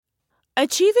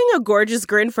Achieving a gorgeous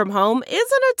grin from home isn't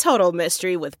a total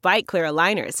mystery with Bite Clear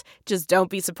aligners. Just don't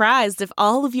be surprised if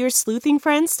all of your sleuthing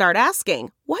friends start asking,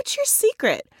 "What's your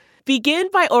secret?" Begin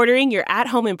by ordering your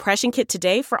at-home impression kit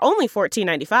today for only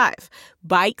 $14.95.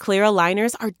 Bite Clear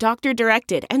aligners are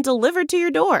doctor-directed and delivered to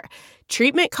your door.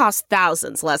 Treatment costs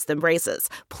thousands less than braces.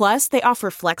 Plus, they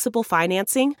offer flexible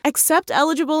financing, accept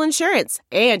eligible insurance,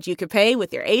 and you can pay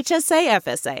with your HSA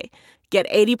FSA. Get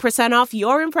 80% off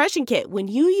your impression kit when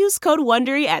you use code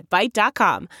WONDERY at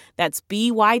Byte.com. That's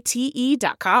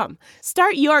BYTE.com.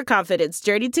 Start your confidence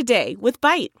journey today with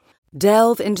Byte.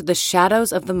 Delve into the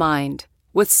shadows of the mind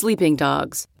with Sleeping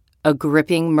Dogs, a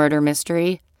gripping murder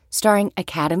mystery starring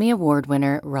Academy Award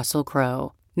winner Russell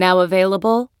Crowe. Now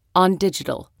available on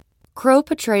digital. Crowe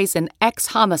portrays an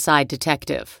ex-homicide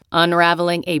detective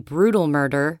unraveling a brutal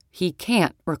murder he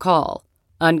can't recall.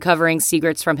 Uncovering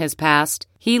secrets from his past,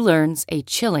 he learns a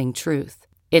chilling truth.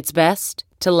 It's best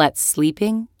to let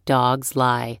sleeping dogs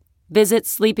lie. Visit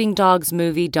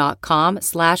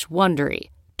sleepingdogsmovie.com/Wondery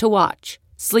to watch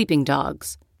Sleeping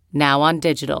Dogs, now on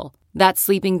digital. That's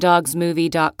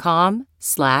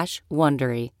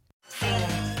sleepingdogsmovie.com/Wondery.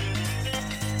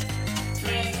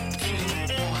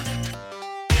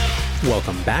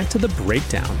 Welcome back to The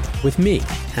Breakdown with me,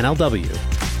 NLW.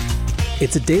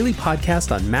 It's a daily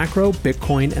podcast on macro,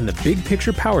 Bitcoin, and the big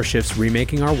picture power shifts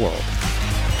remaking our world.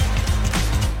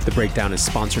 The Breakdown is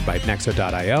sponsored by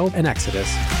Nexo.io and Exodus,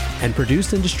 and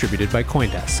produced and distributed by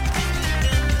CoinDesk.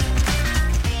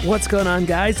 What's going on,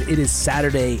 guys? It is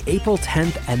Saturday, April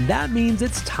 10th, and that means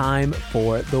it's time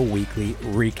for the weekly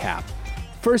recap.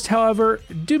 First, however,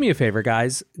 do me a favor,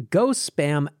 guys. Go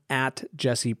spam at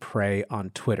Jesse Pray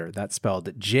on Twitter. That's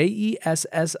spelled JESSIEPRAY.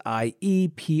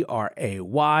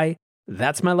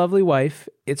 That's my lovely wife.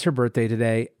 It's her birthday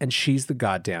today, and she's the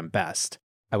goddamn best.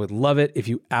 I would love it if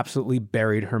you absolutely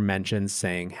buried her mentions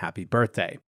saying happy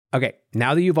birthday. Okay,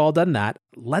 now that you've all done that,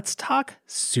 let's talk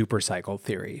supercycle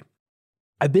theory.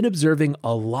 I've been observing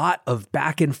a lot of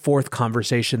back and forth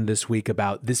conversation this week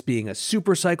about this being a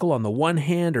supercycle on the one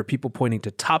hand or people pointing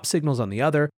to top signals on the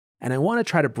other, and I want to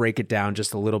try to break it down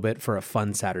just a little bit for a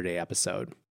fun Saturday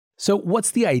episode. So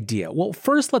what's the idea? Well,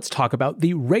 first let's talk about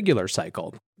the regular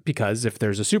cycle, because if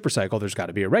there's a supercycle, there's got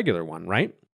to be a regular one,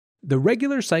 right? The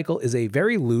regular cycle is a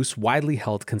very loose, widely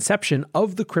held conception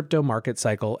of the crypto market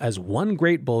cycle as one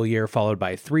great bull year followed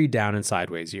by 3 down and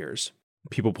sideways years.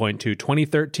 People point to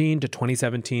 2013 to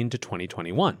 2017 to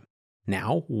 2021.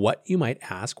 Now, what, you might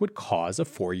ask, would cause a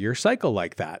 4-year cycle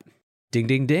like that? Ding,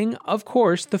 ding, ding, of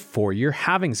course, the 4-year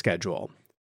halving schedule.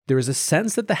 There is a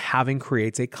sense that the halving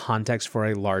creates a context for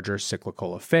a larger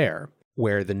cyclical affair,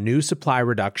 where the new supply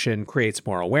reduction creates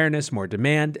more awareness, more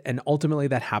demand, and ultimately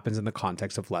that happens in the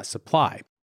context of less supply.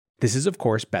 This is, of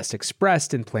course, best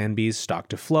expressed in Plan B's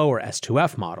stock-to-flow or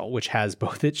S2F model, which has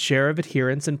both its share of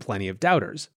adherents and plenty of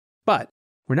doubters. But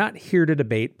we're not here to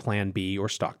debate Plan B or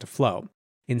stock-to-flow.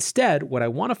 Instead, what I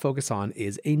want to focus on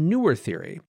is a newer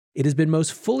theory. It has been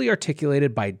most fully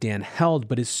articulated by Dan Held,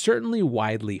 but is certainly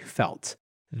widely felt.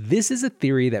 This is a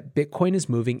theory that Bitcoin is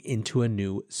moving into a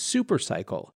new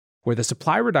supercycle, where the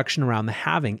supply reduction around the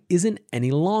halving isn't any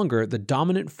longer the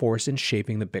dominant force in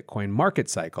shaping the Bitcoin market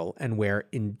cycle, and where,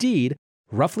 indeed,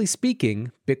 roughly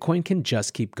speaking, Bitcoin can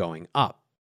just keep going up.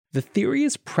 The theory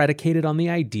is predicated on the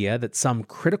idea that some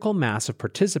critical mass of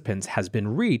participants has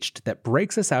been reached that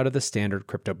breaks us out of the standard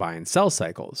crypto buy and sell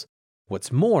cycles.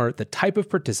 What's more, the type of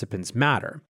participants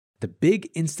matter. The big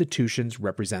institutions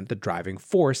represent the driving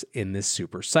force in this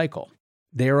super cycle.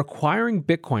 They are acquiring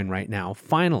Bitcoin right now,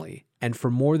 finally, and for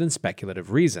more than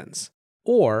speculative reasons.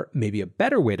 Or, maybe a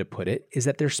better way to put it, is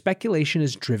that their speculation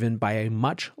is driven by a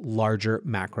much larger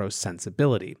macro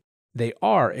sensibility. They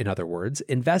are, in other words,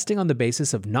 investing on the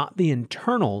basis of not the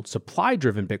internal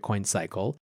supply-driven Bitcoin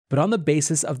cycle, but on the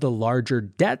basis of the larger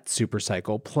debt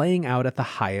supercycle playing out at the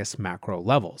highest macro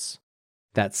levels.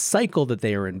 That cycle that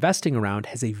they are investing around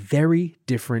has a very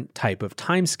different type of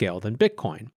timescale than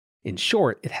Bitcoin. In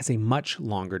short, it has a much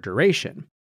longer duration.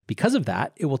 Because of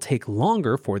that, it will take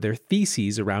longer for their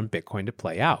theses around Bitcoin to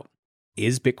play out.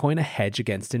 Is Bitcoin a hedge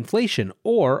against inflation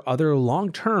or other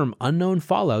long-term unknown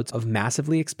fallouts of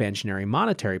massively expansionary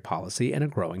monetary policy and a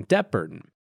growing debt burden?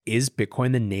 Is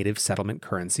Bitcoin the native settlement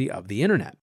currency of the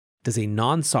internet? Does a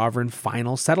non-sovereign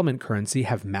final settlement currency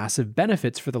have massive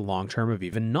benefits for the long term of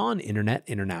even non-internet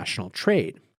international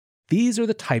trade? These are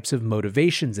the types of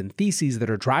motivations and theses that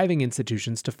are driving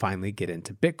institutions to finally get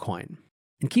into Bitcoin.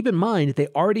 And keep in mind, they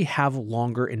already have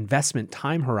longer investment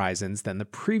time horizons than the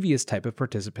previous type of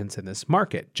participants in this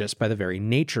market, just by the very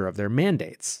nature of their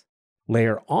mandates.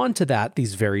 Layer onto that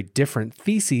these very different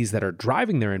theses that are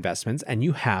driving their investments, and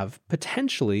you have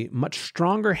potentially much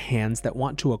stronger hands that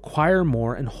want to acquire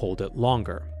more and hold it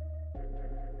longer.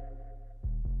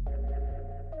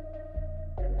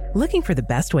 Looking for the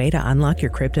best way to unlock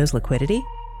your crypto's liquidity?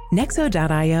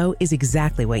 Nexo.io is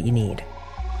exactly what you need.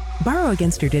 Borrow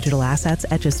against your digital assets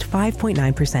at just 5.9%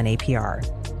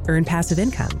 APR. Earn passive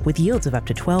income with yields of up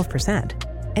to 12%.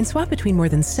 And swap between more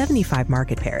than 75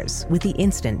 market pairs with the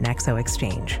instant Nexo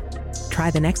exchange.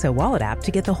 Try the Nexo wallet app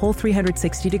to get the whole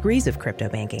 360 degrees of crypto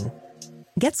banking.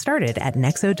 Get started at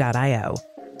Nexo.io.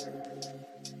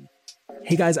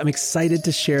 Hey guys, I'm excited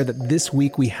to share that this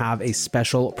week we have a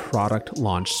special product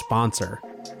launch sponsor.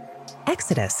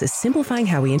 Exodus is simplifying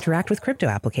how we interact with crypto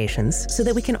applications so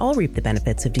that we can all reap the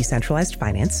benefits of decentralized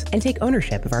finance and take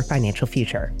ownership of our financial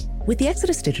future. With the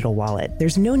Exodus digital wallet,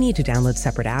 there's no need to download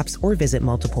separate apps or visit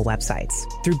multiple websites.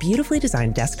 Through beautifully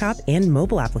designed desktop and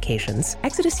mobile applications,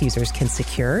 Exodus users can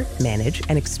secure, manage,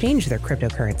 and exchange their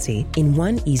cryptocurrency in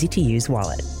one easy-to-use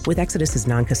wallet. With Exodus's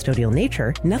non-custodial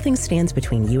nature, nothing stands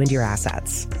between you and your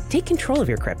assets. Take control of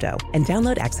your crypto and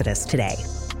download Exodus today.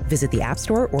 Visit the App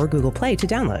Store or Google Play to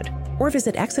download, or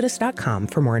visit exodus.com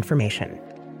for more information.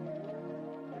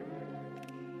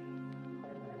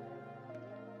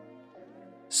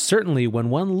 Certainly, when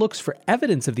one looks for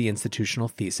evidence of the institutional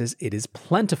thesis, it is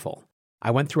plentiful.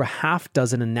 I went through a half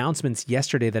dozen announcements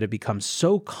yesterday that have become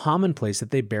so commonplace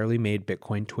that they barely made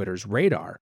Bitcoin Twitter's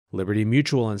radar. Liberty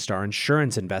Mutual and Star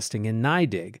Insurance investing in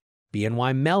NYDIG,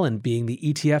 BNY Mellon being the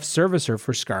ETF servicer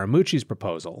for Scaramucci's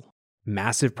proposal,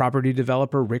 massive property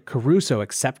developer Rick Caruso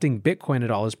accepting Bitcoin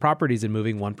at all his properties and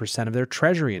moving 1% of their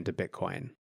treasury into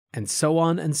Bitcoin, and so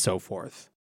on and so forth.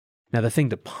 Now, the thing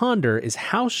to ponder is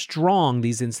how strong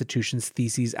these institutions'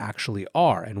 theses actually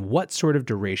are and what sort of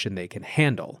duration they can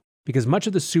handle. Because much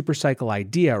of the supercycle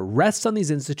idea rests on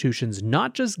these institutions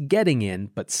not just getting in,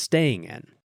 but staying in.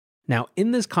 Now,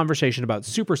 in this conversation about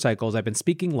supercycles, I've been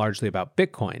speaking largely about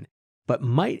Bitcoin. But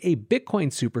might a Bitcoin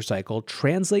supercycle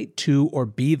translate to or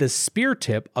be the spear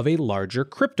tip of a larger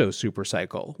crypto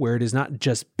supercycle, where it is not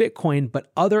just Bitcoin,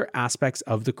 but other aspects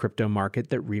of the crypto market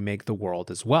that remake the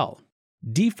world as well?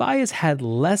 DeFi has had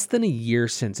less than a year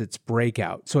since its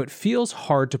breakout, so it feels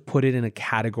hard to put it in a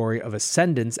category of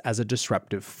ascendance as a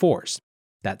disruptive force.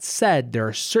 That said, there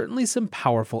are certainly some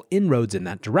powerful inroads in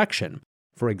that direction.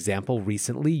 For example,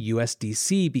 recently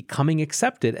USDC becoming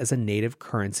accepted as a native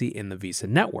currency in the Visa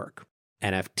network.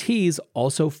 NFTs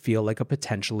also feel like a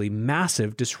potentially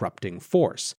massive disrupting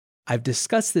force. I've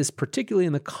discussed this particularly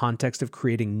in the context of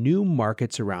creating new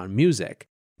markets around music.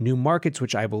 New markets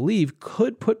which I believe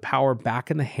could put power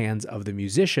back in the hands of the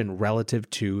musician relative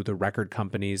to the record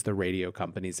companies, the radio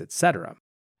companies, etc.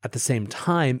 At the same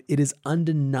time, it is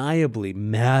undeniably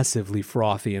massively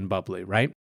frothy and bubbly,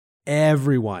 right?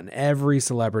 Every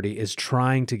celebrity is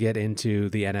trying to get into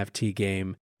the NFT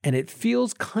game, and it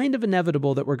feels kind of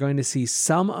inevitable that we're going to see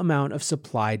some amount of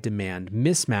supply-demand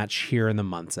mismatch here in the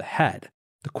months ahead.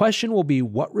 The question will be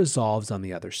what resolves on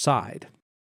the other side.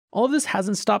 All of this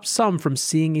hasn't stopped some from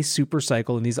seeing a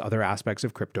supercycle in these other aspects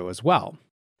of crypto as well.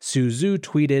 Suzu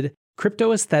tweeted,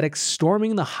 "Crypto aesthetics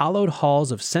storming the hallowed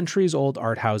halls of centuries-old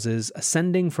art houses,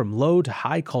 ascending from low to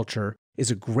high culture, is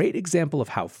a great example of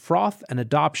how froth and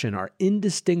adoption are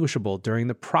indistinguishable during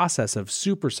the process of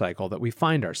supercycle that we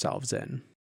find ourselves in."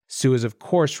 Sue is of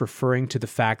course referring to the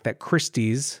fact that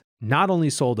Christie's not only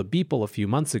sold a Beeple a few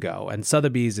months ago, and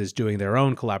Sotheby's is doing their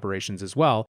own collaborations as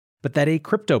well, but that a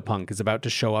CryptoPunk is about to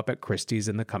show up at Christie's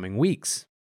in the coming weeks.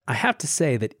 I have to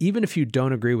say that even if you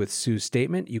don't agree with Sue's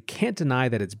statement, you can't deny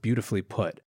that it's beautifully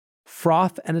put.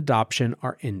 Froth and adoption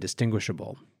are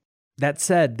indistinguishable. That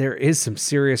said, there is some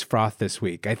serious froth this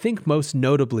week, I think most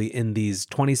notably in these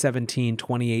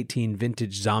 2017-2018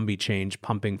 vintage zombie change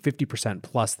pumping 50%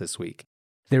 plus this week.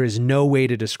 There is no way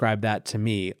to describe that to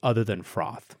me other than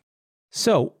froth.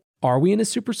 So, are we in a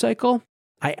supercycle?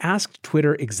 I asked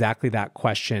Twitter exactly that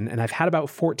question, and I've had about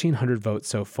 1,400 votes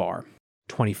so far.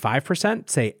 25%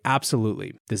 say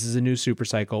absolutely, this is a new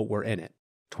supercycle, we're in it.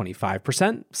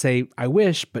 25% say I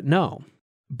wish, but no.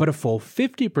 But a full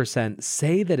 50%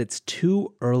 say that it's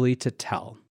too early to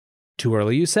tell. Too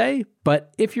early, you say?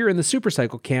 But if you're in the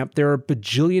supercycle camp, there are a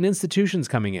bajillion institutions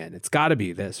coming in. It's gotta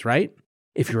be this, right?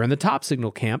 If you're in the top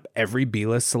signal camp, every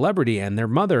B-list celebrity and their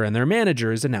mother and their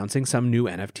manager is announcing some new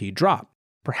NFT drop.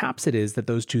 Perhaps it is that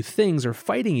those two things are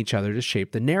fighting each other to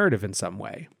shape the narrative in some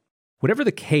way. Whatever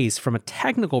the case, from a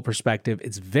technical perspective,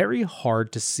 it's very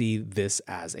hard to see this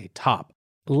as a top.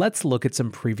 Let's look at some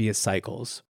previous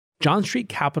cycles. John Street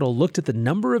Capital looked at the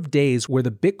number of days where the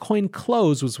Bitcoin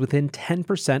close was within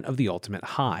 10% of the ultimate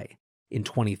high. In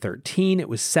 2013, it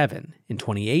was 7. In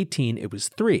 2018, it was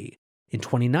 3. In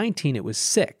 2019, it was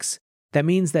 6. That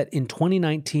means that in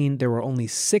 2019, there were only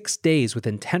 6 days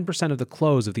within 10% of the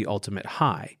close of the ultimate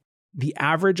high. The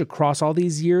average across all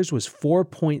these years was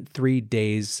 4.3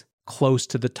 days close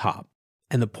to the top.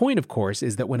 And the point, of course,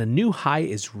 is that when a new high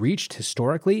is reached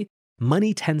historically,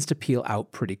 money tends to peel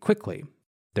out pretty quickly.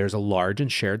 There's a large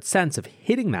and shared sense of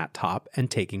hitting that top and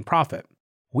taking profit.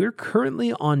 We're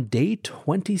currently on day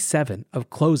 27 of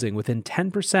closing within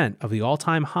 10% of the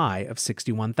all-time high of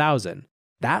 61,000.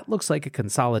 That looks like a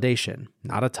consolidation,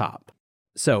 not a top.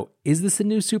 So, is this a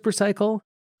new supercycle?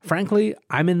 Frankly,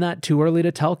 I'm in that too early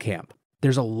to tell camp.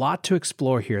 There's a lot to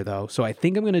explore here though, so I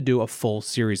think I'm going to do a full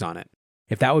series on it.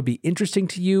 If that would be interesting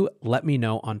to you, let me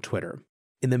know on Twitter.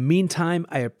 In the meantime,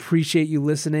 I appreciate you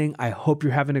listening. I hope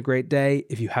you're having a great day.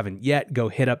 If you haven't yet, go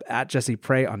hit up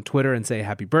 @JessePrey on Twitter and say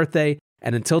happy birthday.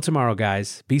 And until tomorrow,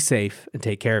 guys, be safe and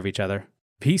take care of each other.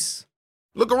 Peace.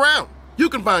 Look around. You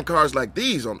can find cars like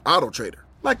these on AutoTrader,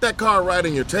 like that car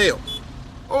riding your tail.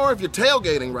 Or if you're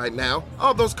tailgating right now,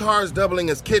 all those cars doubling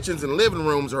as kitchens and living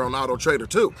rooms are on AutoTrader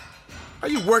too. Are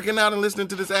you working out and listening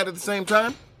to this ad at the same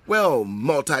time? Well,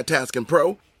 multitasking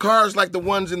pro, cars like the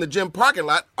ones in the gym parking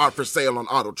lot are for sale on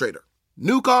AutoTrader.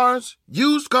 New cars,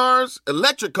 used cars,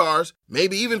 electric cars,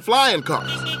 maybe even flying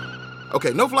cars.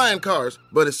 Okay, no flying cars,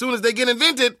 but as soon as they get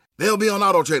invented, they'll be on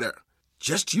AutoTrader.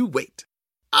 Just you wait.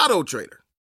 AutoTrader.